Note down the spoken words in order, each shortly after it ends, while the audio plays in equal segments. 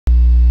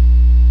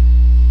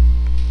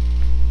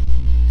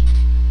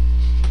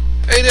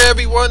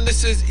everyone,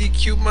 this is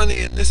EQ Money.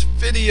 In this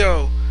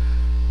video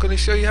I'm going to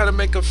show you how to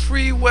make a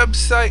free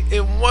website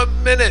in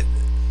 1 minute.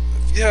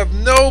 If you have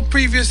no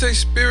previous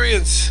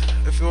experience,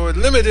 if you're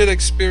limited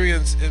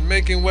experience in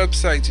making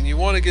websites and you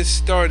want to get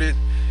started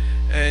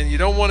and you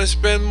don't want to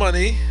spend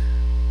money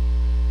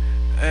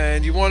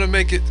and you want to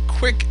make it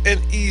quick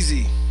and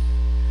easy,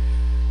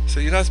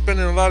 so you're not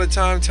spending a lot of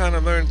time trying to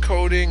learn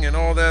coding and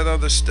all that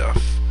other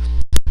stuff,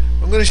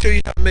 I'm going to show you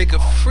how to make a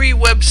free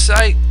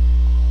website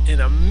in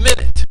a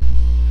minute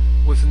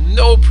with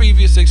no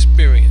previous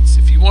experience.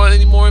 If you want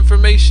any more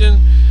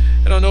information,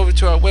 head on over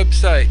to our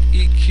website,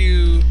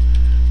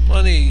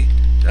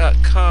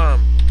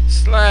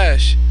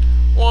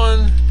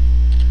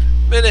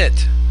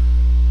 eqmoney.com/1minute.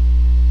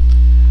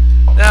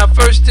 Now,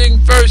 first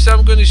thing first,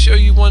 I'm going to show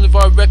you one of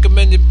our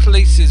recommended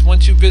places.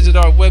 Once you visit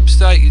our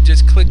website, you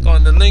just click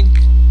on the link.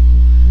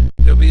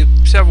 There'll be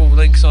several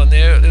links on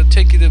there. It'll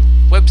take you to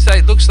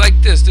website. Looks like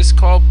this. This is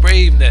called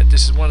BraveNet.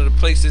 This is one of the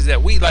places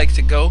that we like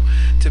to go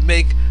to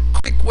make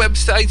quick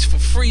websites for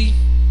free.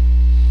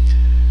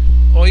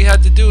 All you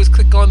have to do is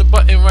click on the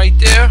button right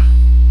there,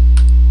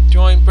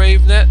 join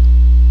BraveNet,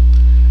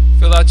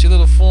 fill out your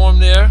little form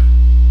there,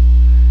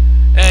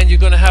 and you're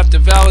going to have to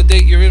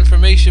validate your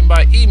information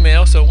by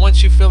email. So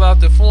once you fill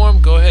out the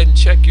form, go ahead and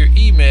check your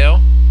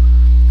email.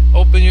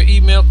 Open your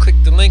email, click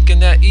the link in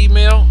that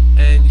email,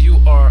 and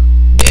you are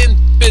in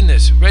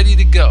business, ready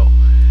to go.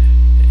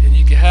 And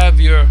you can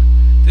have your,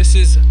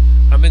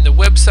 I'm in the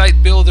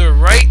website builder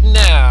right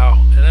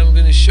now, and I'm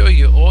going to show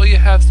you. All you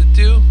have to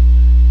do,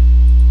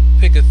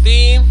 pick a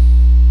theme.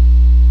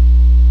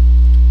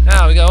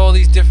 Now we got all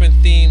these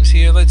different themes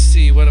here. Let's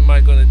see, what am I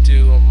going to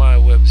do on my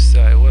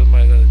website? What am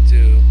I going to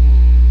do?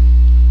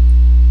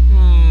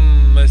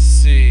 Let's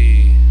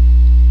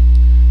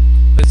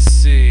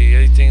see,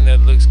 anything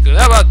that looks good.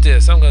 How about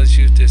this? I'm going to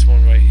choose this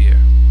one right here.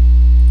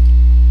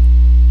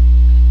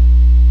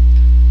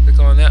 Click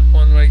on that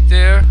one right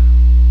there.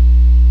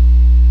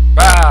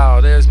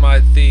 Wow, there's my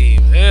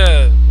theme.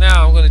 Yeah,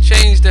 now I'm going to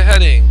change the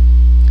heading.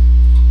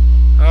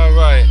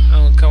 Alright,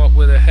 I'm going to come up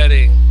with a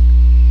heading.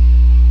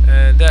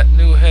 And that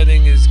new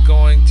heading is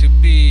going to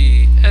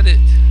be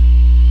edit.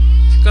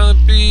 It's going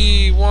to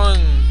be 1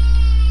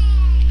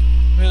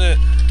 minute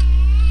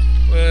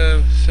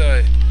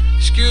website.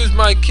 Excuse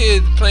my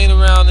kid playing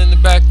around in the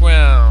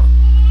background.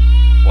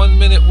 1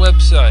 minute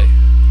website.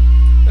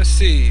 Let's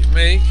see,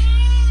 make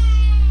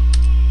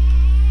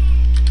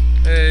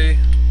a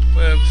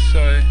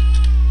website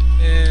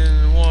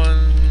in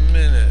 1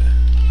 minute.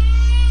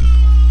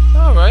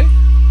 Alright,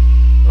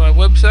 my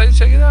website,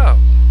 check it out.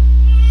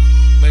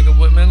 Make a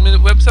 1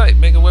 minute website.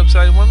 Make a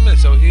website in 1 minute.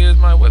 So here's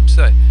my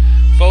website.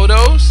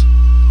 Photos,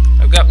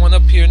 I've got one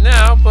up here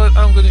now, but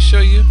I'm going to show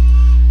you.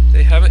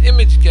 They have an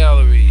image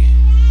gallery,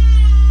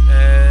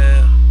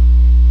 and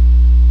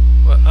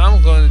what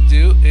I'm going to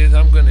do is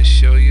I'm going to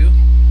show you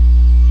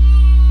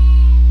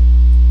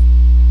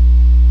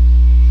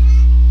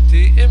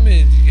the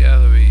image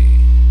gallery.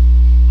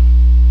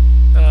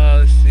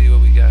 Let's see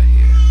what we got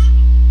here.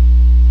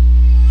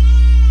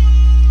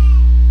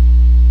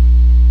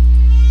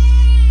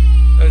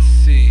 Let's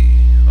see.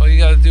 All you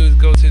gotta do is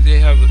go to, they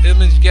have an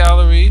image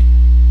gallery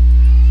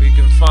where you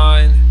can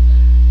find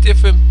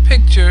different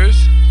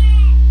pictures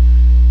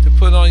to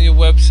put on your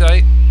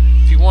website.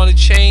 If you want to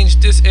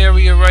change this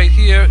area right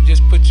here,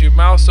 just put your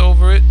mouse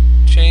over it,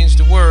 change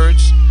the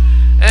words,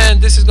 and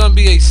this is going to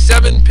be a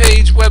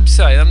 7-page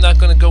website. I'm not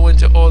going to go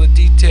into all the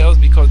details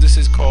because this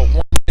is called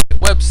 1 minute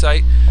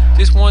website.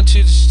 Just want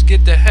you to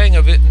get the hang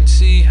of it and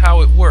see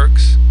how it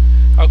works,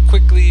 how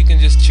quickly you can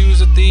just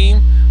choose a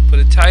theme, put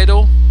a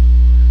title,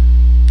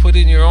 put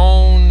in your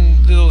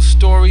own little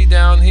story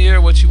down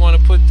here, what you want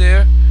to put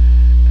there,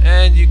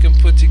 and you can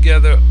put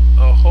together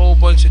a whole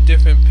bunch of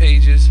different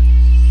pages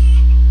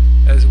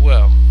as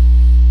well.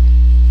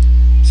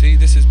 See,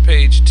 this is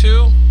page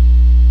 2.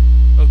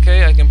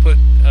 Okay, I can put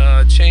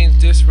change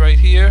this right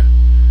here.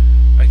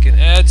 I can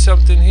add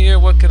something here.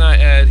 What can I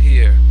add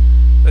here?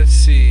 Let's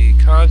see,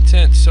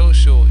 content,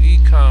 social,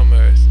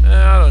 e-commerce.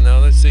 I don't know,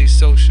 let's say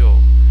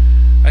social.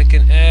 I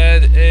can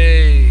add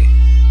a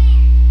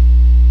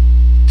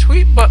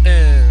tweet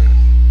button.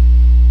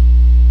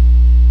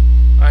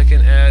 I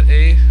can add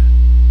a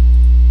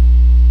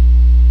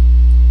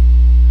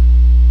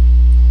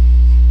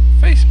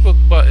Facebook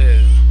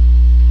button.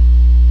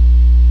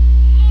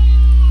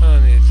 I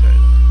don't need a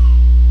title.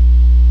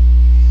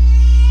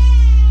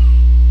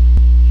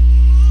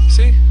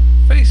 See?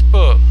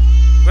 Facebook.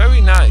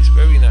 Very nice,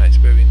 very nice,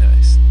 very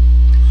nice.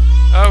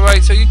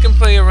 Alright, so you can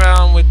play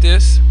around with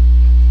this.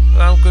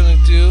 What I'm going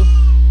to do.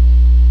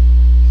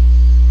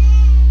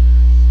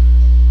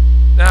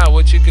 Now,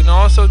 what you can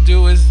also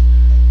do is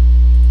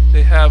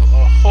they have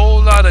a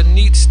whole lot of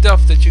neat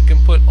stuff that you can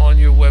put on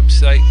your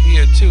website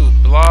here too.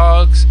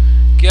 Blogs,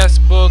 guest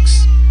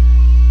books,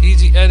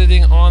 easy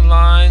editing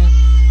online,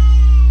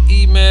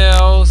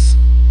 emails.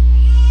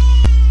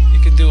 You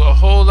can do a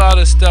whole lot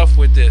of stuff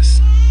with this.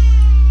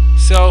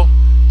 So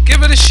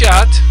give it a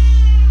shot.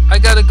 I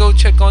gotta go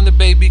check on the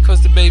baby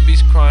because the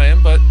baby's crying,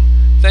 but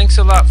thanks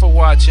a lot for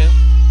watching.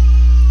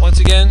 Once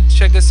again,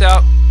 check us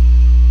out,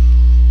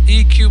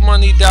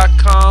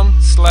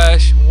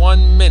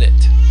 eqmoney.com/1 minute.